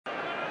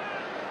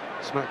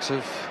Smacks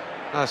of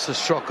Alistair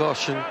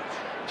Strokosh and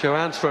Joe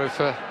Anthro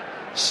for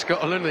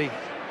Scotland. The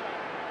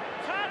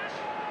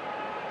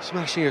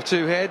smashing of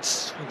two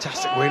heads.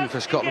 Fantastic win for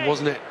Scotland,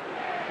 wasn't it?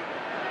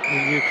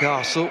 In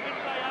Newcastle.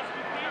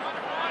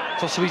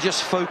 Possibly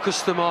just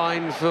focused the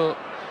mind for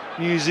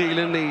New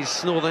Zealand,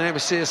 these Northern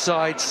Hemisphere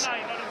sides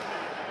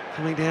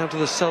coming down to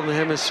the Southern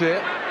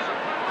Hemisphere.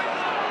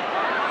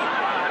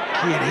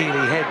 Cian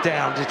Healy head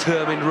down,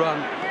 determined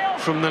run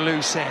from the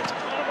loose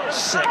head.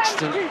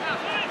 Sexton,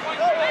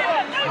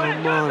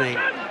 O'Mahony.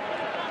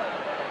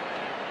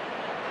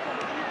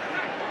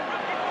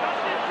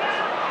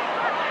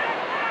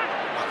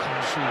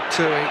 Comes from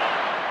Tui.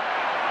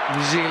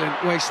 New Zealand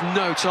waste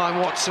no time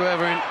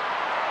whatsoever in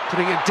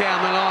putting it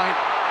down the line.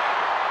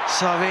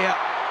 Savia.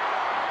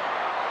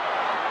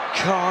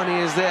 Carney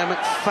is there,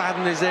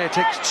 McFadden is there. It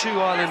takes two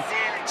Ireland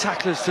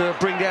tacklers to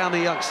bring down the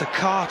youngster.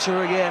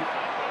 Carter again.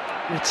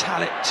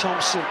 Metallic,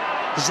 Thompson.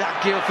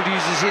 Zach Guilford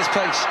uses his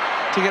pace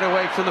to get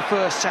away from the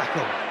first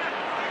tackle.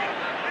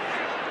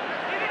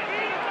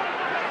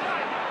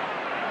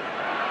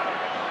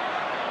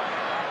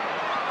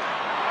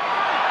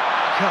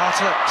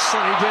 Carter,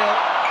 Sonny Bill.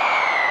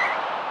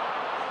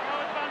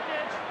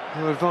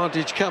 No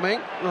advantage coming.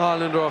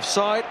 Ireland are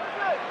offside.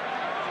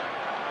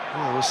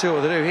 Oh, we'll see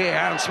what they do here.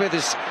 Aaron Smith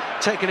is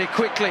taking it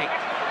quickly.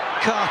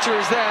 Carter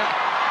is there.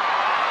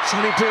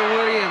 Sonny Bill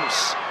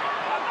Williams.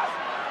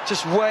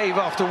 Just wave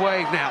after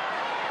wave now.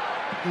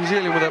 New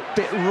Zealand with a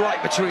bit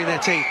right between their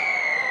teeth.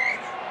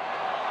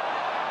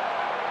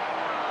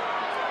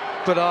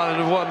 But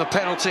Ireland have won the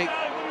penalty.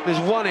 There's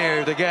one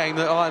area of the game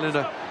that Ireland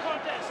are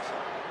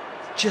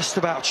just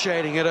about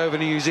shading it over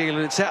New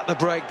Zealand. It's at the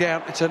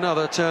breakdown. It's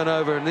another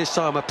turnover, and this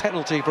time a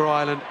penalty for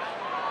Ireland.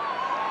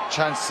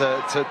 Chance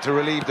to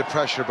relieve the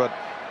pressure, but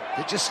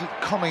they're just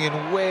coming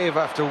in wave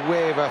after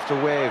wave after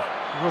wave.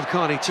 Rob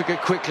Kearney took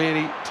it quickly, and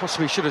he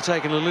possibly should have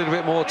taken a little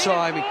bit more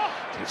time. He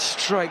took it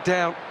straight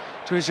down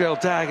to Israel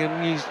Dag,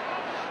 and New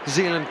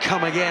Zealand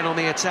come again on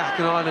the attack,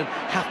 and Ireland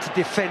have to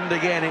defend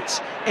again. It's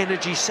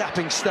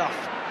energy-sapping stuff.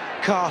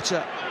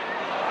 Carter,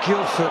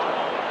 Guilford.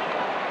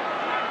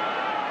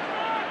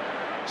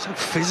 So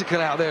physical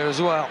out there as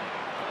well.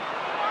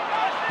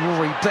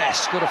 Rory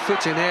Best got a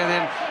foot in there and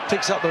then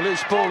picks up the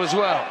loose ball as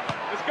well.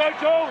 Let's go,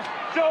 Jules.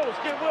 Jules,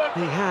 good work.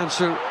 He hands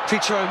to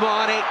Peter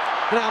O'Mahony.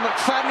 Now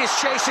McFadden is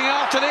chasing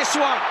after this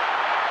one.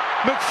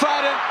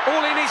 McFadden,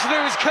 all he needs to do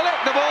is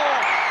collect the ball,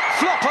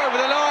 flop over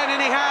the line,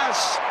 and he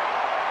has.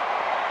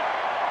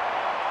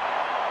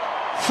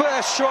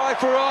 First try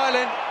for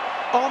Ireland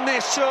on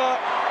this tour.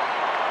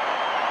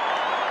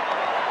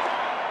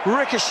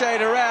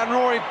 Ricocheted around.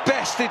 Rory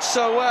Best did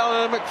so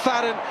well, and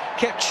McFadden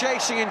kept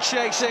chasing and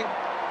chasing.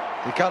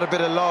 He got a bit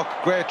of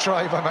luck. Great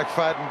try by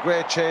McFadden,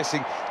 great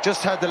chasing.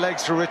 Just had the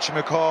legs for Richie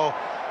McCaw,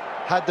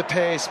 had the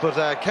pace, but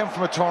came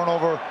from a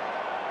turnover.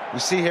 We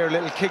see here a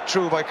little kick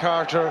through by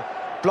Carter,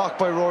 blocked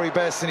by Rory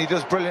Best, and he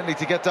does brilliantly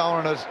to get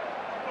down on it.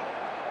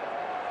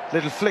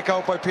 Little flick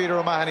out by Peter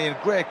O'Mahony, and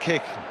great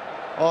kick.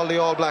 All the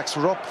All Blacks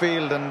were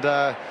upfield, and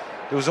there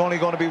was only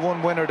going to be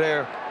one winner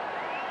there.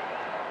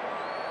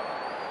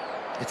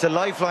 It's a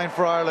lifeline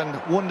for Ireland,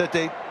 one that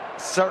they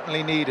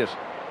certainly needed.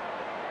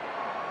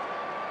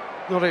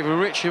 Not even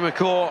Richie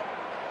McCaw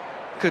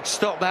could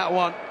stop that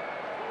one.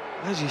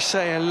 As you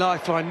say, a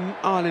lifeline.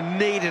 Ireland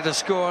needed a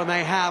score, and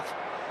they have.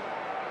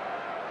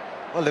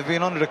 Well, they've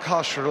been under the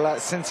cosh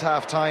since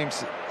half-time.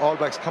 All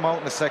Blacks come out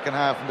in the second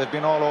half, and they've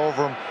been all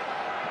over them.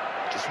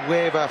 Just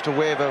wave after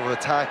wave of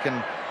attack,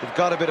 and they've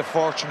got a bit of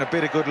fortune, a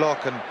bit of good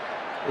luck, and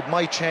it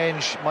might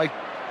change, might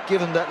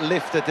give them that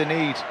lift that they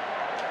need.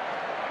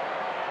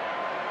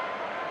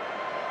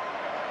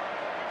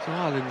 So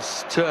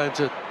Ireland's turn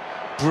to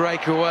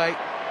break away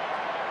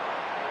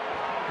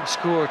and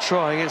score a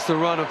try against the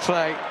run of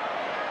play.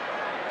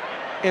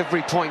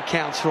 Every point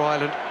counts for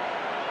Ireland.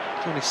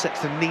 Johnny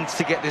Sexton needs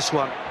to get this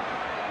one.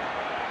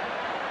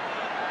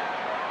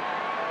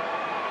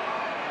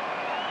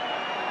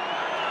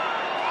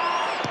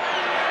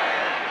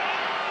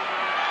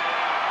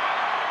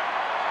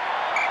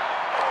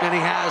 And he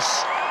has.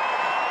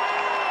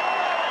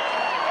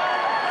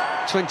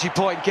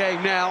 20-point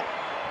game now.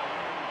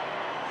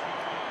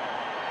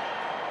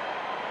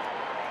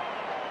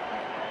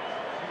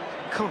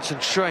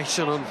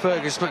 Concentration on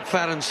Fergus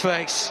McFadden's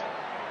face.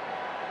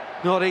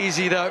 Not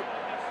easy though.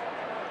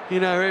 You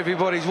know,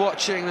 everybody's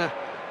watching the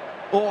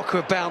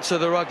awkward bounce of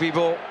the rugby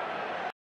ball.